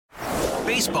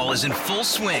Baseball is in full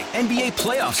swing. NBA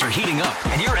playoffs are heating up,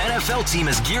 and your NFL team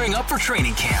is gearing up for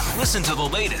training camp. Listen to the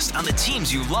latest on the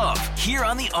teams you love here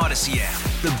on the Odyssey app.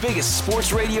 The biggest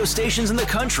sports radio stations in the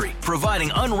country,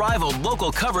 providing unrivaled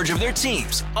local coverage of their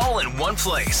teams, all in one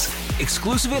place.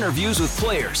 Exclusive interviews with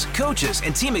players, coaches,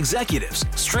 and team executives,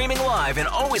 streaming live and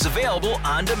always available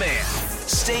on demand.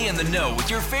 Stay in the know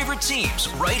with your favorite teams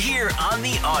right here on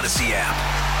the Odyssey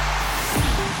app.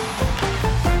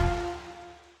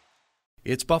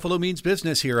 It's Buffalo Means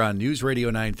Business here on News Radio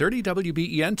 930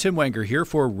 WBEN. Tim Wenger here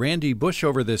for Randy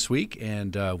Bushover this week,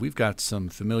 and we've got some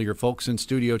familiar folks in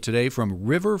studio today from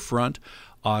Riverfront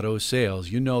Auto Sales.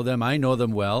 You know them, I know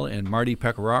them well, and Marty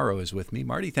Pecoraro is with me.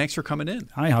 Marty, thanks for coming in.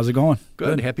 Hi, how's it going?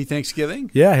 Good. Happy Thanksgiving.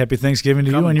 Yeah, happy Thanksgiving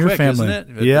to you and your quick, family.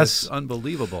 Isn't it? Yes. It's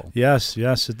unbelievable. Yes,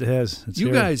 it has. It's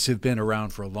you here. guys have been around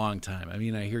for a long time. I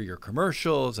mean, I hear your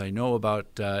commercials. I know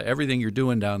about everything you're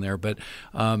doing down there, but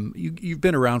you've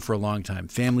been around for a long time.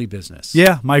 Family business.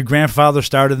 Yeah, my grandfather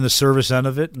started in the service end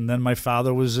of it, and then my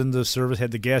father was in the service, had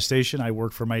the gas station. I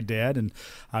worked for my dad, and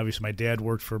obviously my dad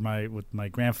worked with my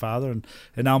grandfather, and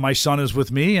now my son is with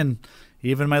me, and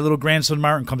even my little grandson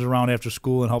Martin comes around after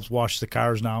school and helps wash the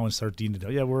cars now and start dealing.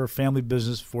 Yeah, we're a family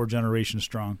business, 4 generations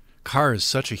strong. Car is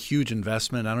such a huge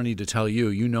investment. I don't need to tell you.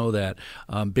 You know that.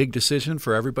 Big decision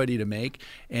for everybody to make,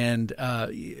 and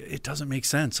it doesn't make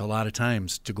sense a lot of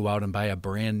times to go out and buy a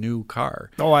brand new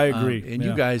car. Oh, I agree. And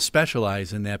you guys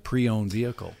specialize in that pre-owned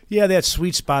vehicle. Yeah, that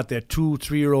sweet spot, that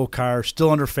 2-3-year-old car, still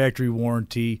under factory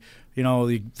warranty. You know,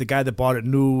 the guy that bought it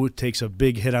new takes a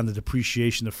big hit on the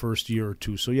depreciation the first year or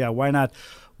two. So, yeah, why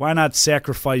not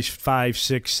sacrifice 5,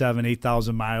 6, 7,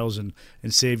 8,000 miles and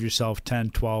save yourself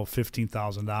 $10,000, $12,000,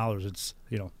 $15,000? It's,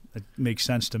 it makes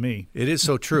sense to me. It is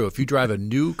so true. If you drive a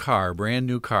new car, brand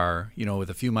new car, with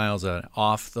a few miles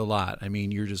off the lot, I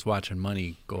mean, you're just watching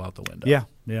money go out the window. Yeah.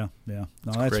 No,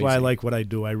 that's crazy. why I like what I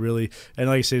do. I really, and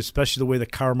like I say, especially the way the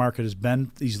car market has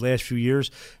been these last few years,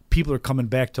 people are coming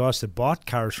back to us that bought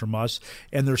cars from us,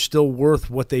 and they're still worth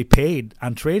what they paid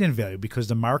on trade-in value because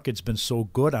the market's been so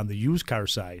good on the used car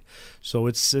side. So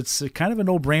it's kind of a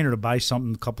no-brainer to buy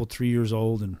something a couple, 3 years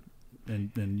old and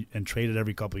trade it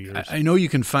every couple of years. I know you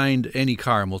can find any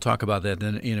car, and we'll talk about that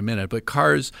in a minute, but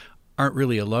cars aren't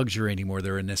really a luxury anymore.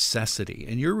 They're a necessity.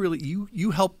 And you're really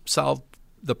you help solve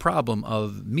the problem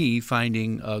of me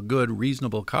finding a good,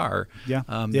 reasonable car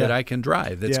that I can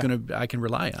drive, I can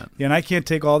rely on. Yeah, and I can't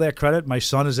take all that credit. My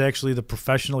son is actually the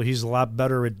professional. He's a lot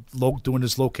better at doing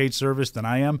this locate service than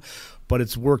I am, but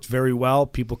it's worked very well.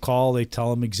 People call, they tell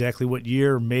them exactly what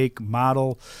year, make,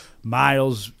 model,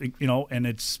 miles, and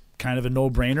it's kind of a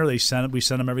no-brainer. We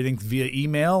send them everything via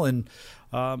email, and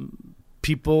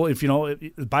people, if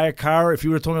buy a car, if you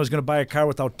would have told me I was going to buy a car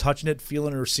without touching it,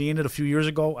 feeling it, or seeing it a few years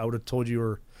ago, I would have told you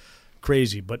were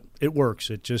crazy. But it works.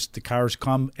 It just, the cars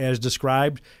come as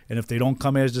described, and if they don't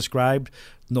come as described,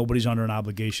 nobody's under an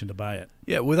obligation to buy it.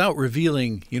 Yeah, without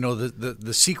revealing,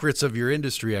 the secrets of your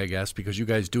industry, I guess, because you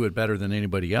guys do it better than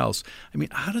anybody else. I mean,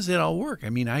 how does that all work?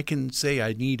 I mean, I can say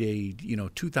I need a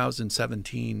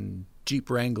 2017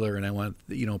 Jeep Wrangler, and I want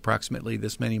approximately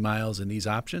this many miles and these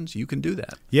options. You can do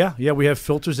that. Yeah, we have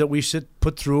filters that we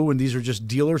put through, and these are just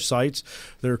dealer sites.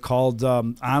 They're called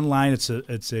online. It's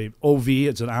a OV.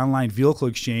 It's an online vehicle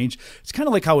exchange. It's kind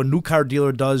of like how a new car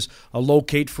dealer does a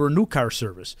locate for a new car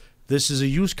service. This is a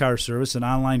used car service, an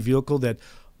online vehicle that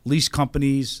lease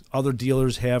companies, other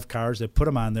dealers have cars that put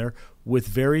them on there with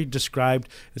very described.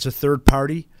 It's a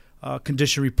third-party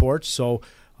condition report, so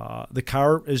the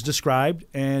car is described,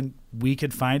 and we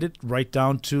can find it right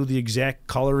down to the exact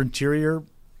color, interior,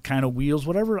 kind of wheels,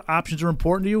 whatever options are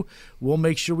important to you, we'll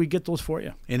make sure we get those for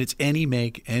you. And it's any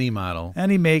make, any model.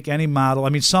 Any make, any model. I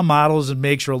mean, some models and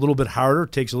makes are a little bit harder.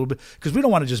 It takes a little bit, because we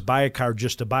don't want to just buy a car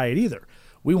just to buy it either.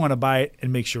 We want to buy it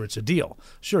and make sure it's a deal.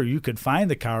 Sure, you could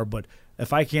find the car, but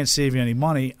if I can't save you any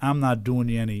money, I'm not doing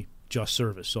you any just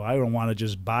service. So I don't want to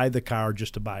just buy the car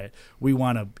just to buy it. We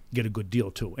want to get a good deal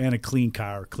too, and a clean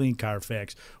car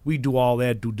facts. We do all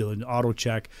that due diligence, auto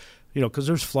check, because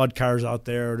there's flood cars out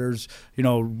there. There's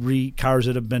cars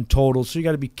that have been totaled. So you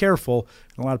got to be careful.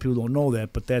 A lot of people don't know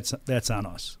that, but that's on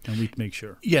us, and we make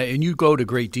sure. Yeah, and you go to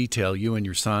great detail. You and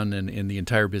your son and the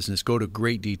entire business go to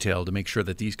great detail to make sure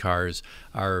that these cars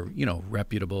are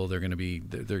reputable. They're going to be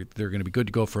good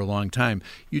to go for a long time.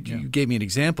 You gave me an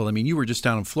example. I mean, you were just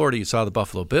down in Florida. You saw the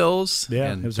Buffalo Bills. Yeah,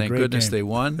 and it was a thank great goodness game. They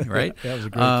won. Right. Yeah, it was a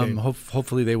great game.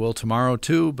 Hopefully they will tomorrow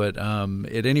too. But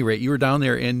at any rate, you were down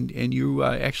there and you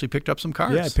actually picked up some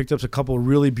cars. Yeah, I picked up a couple of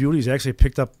really beauties. I actually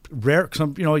picked up rare.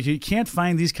 You can't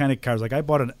find these kind of cars. Like I bought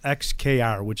bought an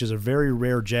XKR, which is a very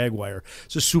rare Jaguar.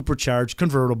 It's a supercharged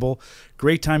convertible.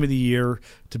 Great time of the year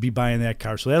to be buying that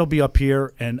car. So that'll be up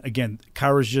here. And again, the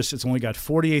car is it's only got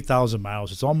 48,000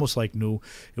 miles. It's almost like new.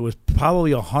 It was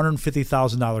probably a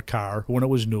 $150,000 car when it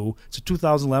was new. It's a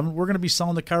 2011. We're going to be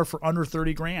selling the car for under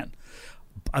 $30,000.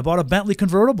 I bought a Bentley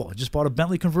convertible. I just bought a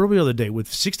Bentley convertible the other day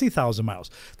with 60,000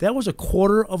 miles. That was a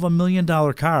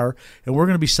 $250,000 car, and we're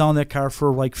going to be selling that car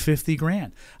for like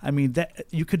 $50,000. I mean, that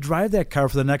you could drive that car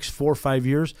for the next 4 or 5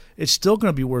 years. It's still going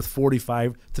to be worth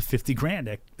 $45,000 to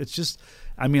 $50,000. It's just,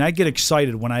 I mean, I get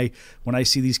excited when I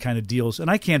see these kind of deals, and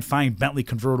I can't find Bentley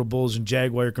convertibles and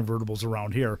Jaguar convertibles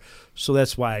around here, so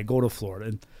that's why I go to Florida.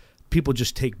 And people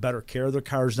just take better care of their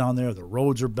cars down there. The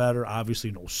roads are better.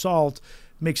 Obviously, no salt.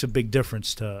 Makes a big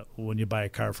difference to when you buy a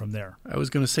car from there. I was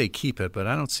going to say keep it, but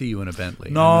I don't see you in a Bentley.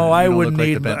 No, I would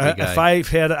need.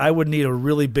 I would need a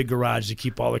really big garage to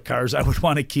keep all the cars I would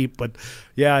want to keep. But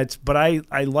yeah,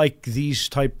 I like these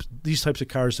types of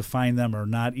cars. To find them are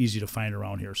not easy to find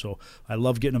around here. So I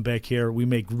love getting them back here. We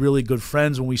make really good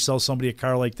friends when we sell somebody a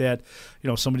car like that. You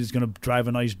know, somebody's going to drive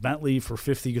a nice Bentley for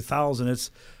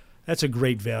 $50,000. That's a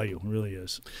great value. It really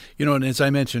is. You know, and as I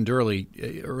mentioned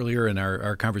earlier in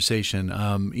our conversation,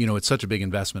 you know, it's such a big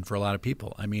investment for a lot of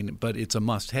people. I mean, but it's a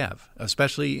must-have,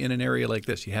 especially in an area like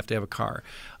this. You have to have a car.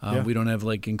 We don't have,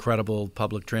 like, incredible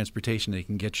public transportation that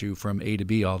can get you from A to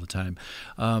B all the time.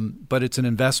 But it's an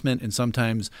investment, and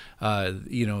sometimes,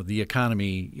 you know, the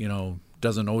economy, you know,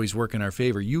 doesn't always work in our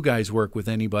favor. You guys work with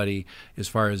anybody as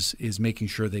far as is making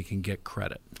sure they can get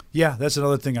credit. Yeah, that's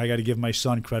another thing I got to give my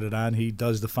son credit on. He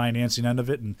does the financing end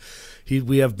of it, and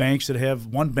we have banks that have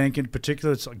one bank in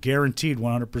particular that's guaranteed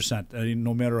 100%. I mean,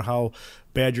 no matter how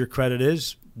bad your credit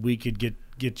is, we could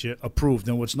get you approved.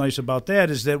 And what's nice about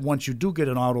that is that once you do get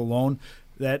an auto loan,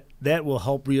 that will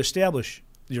help reestablish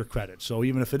your credit. So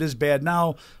even if it is bad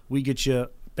now, we get you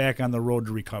back on the road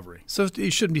to recovery. So you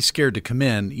shouldn't be scared to come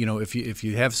in. You know, if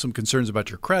you have some concerns about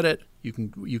your credit, you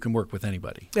can work with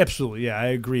anybody. Absolutely, yeah, I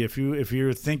agree. If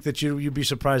you think that you'd be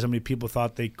surprised how many people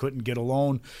thought they couldn't get a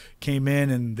loan, came in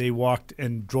and they walked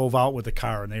and drove out with the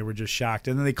car and they were just shocked.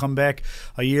 And then they come back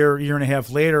a year and a half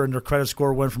later and their credit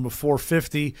score went from a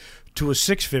 450 to a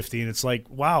 650, and it's like,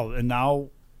 wow. And now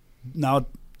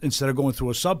instead of going through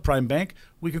a subprime bank,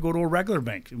 we could go to a regular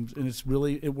bank, and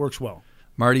it works well.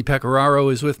 Marty Pecoraro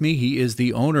is with me. He is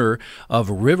the owner of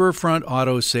Riverfront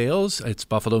Auto Sales. It's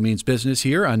Buffalo Means Business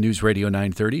here on News Radio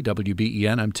 930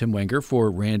 WBEN. I'm Tim Wenger for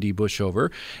Randy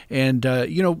Bushover. And,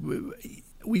 you know,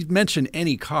 we mentioned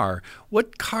any car.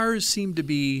 What cars seem to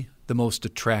be the most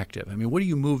attractive? I mean, what do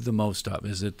you move the most of?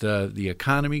 Is it the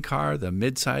economy car, the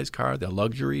mid-size car, the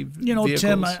luxury vehicles?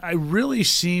 Tim, I really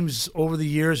seems over the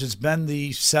years it's been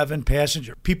the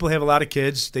 7-passenger. People have a lot of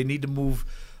kids. They need to move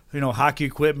hockey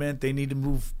equipment. They need to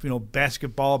move,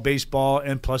 basketball, baseball,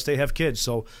 and plus they have kids.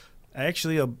 So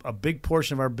actually a big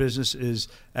portion of our business is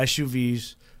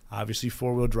SUVs, obviously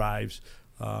four-wheel drives.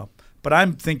 But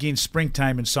I'm thinking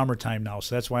springtime and summertime now.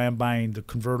 So that's why I'm buying the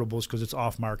convertibles, because it's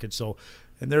off-market.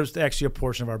 And there's actually a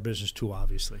portion of our business too,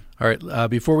 obviously. All right.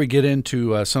 Before we get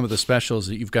into some of the specials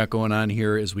that you've got going on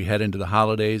here as we head into the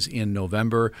holidays in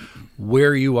November,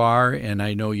 where you are, and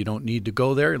I know you don't need to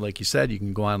go there. Like you said, you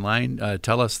can go online.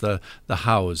 Tell us the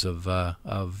hows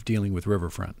of dealing with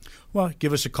Riverfront. Well,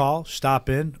 give us a call, stop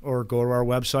in, or go to our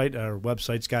website. Our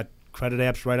website's got credit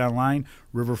apps right online,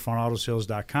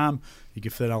 riverfrontautosales.com. You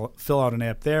can fill out an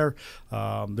app there.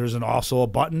 There's also a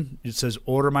button. It says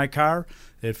Order My Car.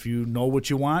 If you know what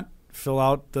you want, fill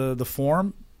out the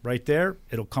form right there.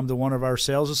 It'll come to one of our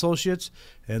sales associates,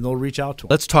 and they'll reach out to them.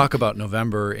 Let's talk about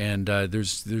November, and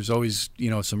there's always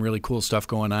some really cool stuff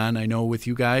going on, I know, with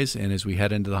you guys. And as we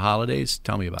head into the holidays,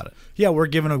 tell me about it. Yeah, we're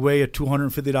giving away a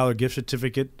 $250 gift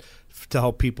certificate to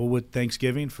help people with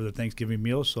Thanksgiving for the Thanksgiving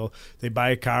meal. So they buy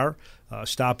a car,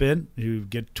 stop in, you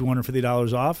get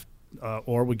 $250 off.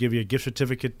 Or we give you a gift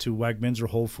certificate to Wegmans or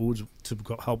Whole Foods to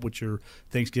help with your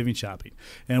Thanksgiving shopping.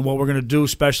 And what we're going to do,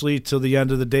 especially till the end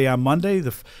of the day on Monday,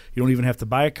 you don't even have to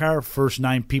buy a car. First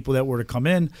 9 people that were to come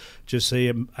in, just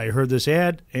say, I heard this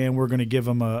ad, and we're going to give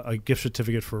them a gift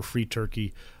certificate for a free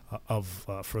turkey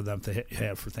for them to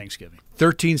have for Thanksgiving.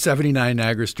 1379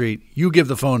 Niagara Street. You give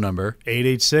the phone number.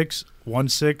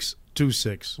 886-1626.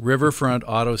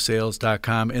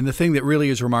 riverfrontautosales.com. And the thing that really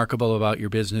is remarkable about your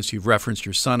business, you've referenced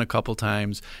your son a couple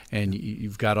times, and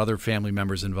you've got other family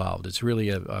members involved. It's really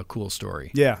a cool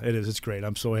story. Yeah, it is. It's great.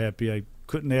 I'm so happy. I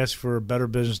couldn't ask for a better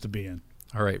business to be in.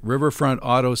 All right, Riverfront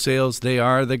Auto Sales, they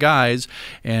are the guys,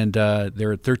 and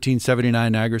they're at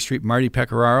 1379 Niagara Street. Marty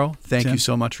Pecoraro, thank you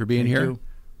so much for being here. You.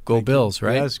 Go Bills,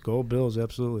 right? Yes, go Bills,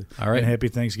 absolutely. All right. And happy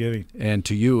Thanksgiving. And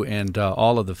to you and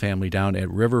all of the family down at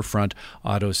Riverfront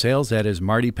Auto Sales. That is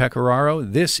Marty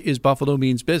Pecoraro. This is Buffalo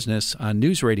Means Business on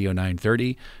News Radio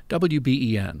 930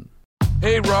 WBEN.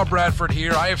 Hey, Rob Bradford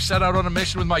here. I have set out on a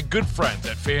mission with my good friends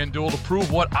at FanDuel to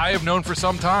prove what I have known for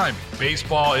some time.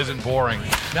 Baseball isn't boring.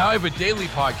 Now I have a daily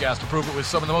podcast to prove it with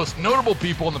some of the most notable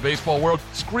people in the baseball world,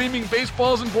 screaming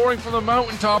baseball isn't boring from the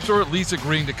mountaintops, or at least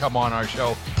agreeing to come on our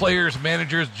show. Players,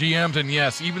 managers, GMs, and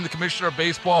yes, even the commissioner of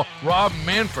baseball, Rob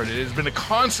Manfred. It has been a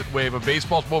constant wave of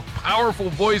baseball's most powerful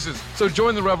voices. So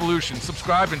join the revolution.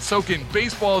 Subscribe and soak in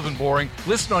Baseball Isn't Boring.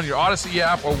 Listen on your Odyssey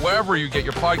app or wherever you get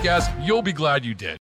your podcasts. You'll be glad you did.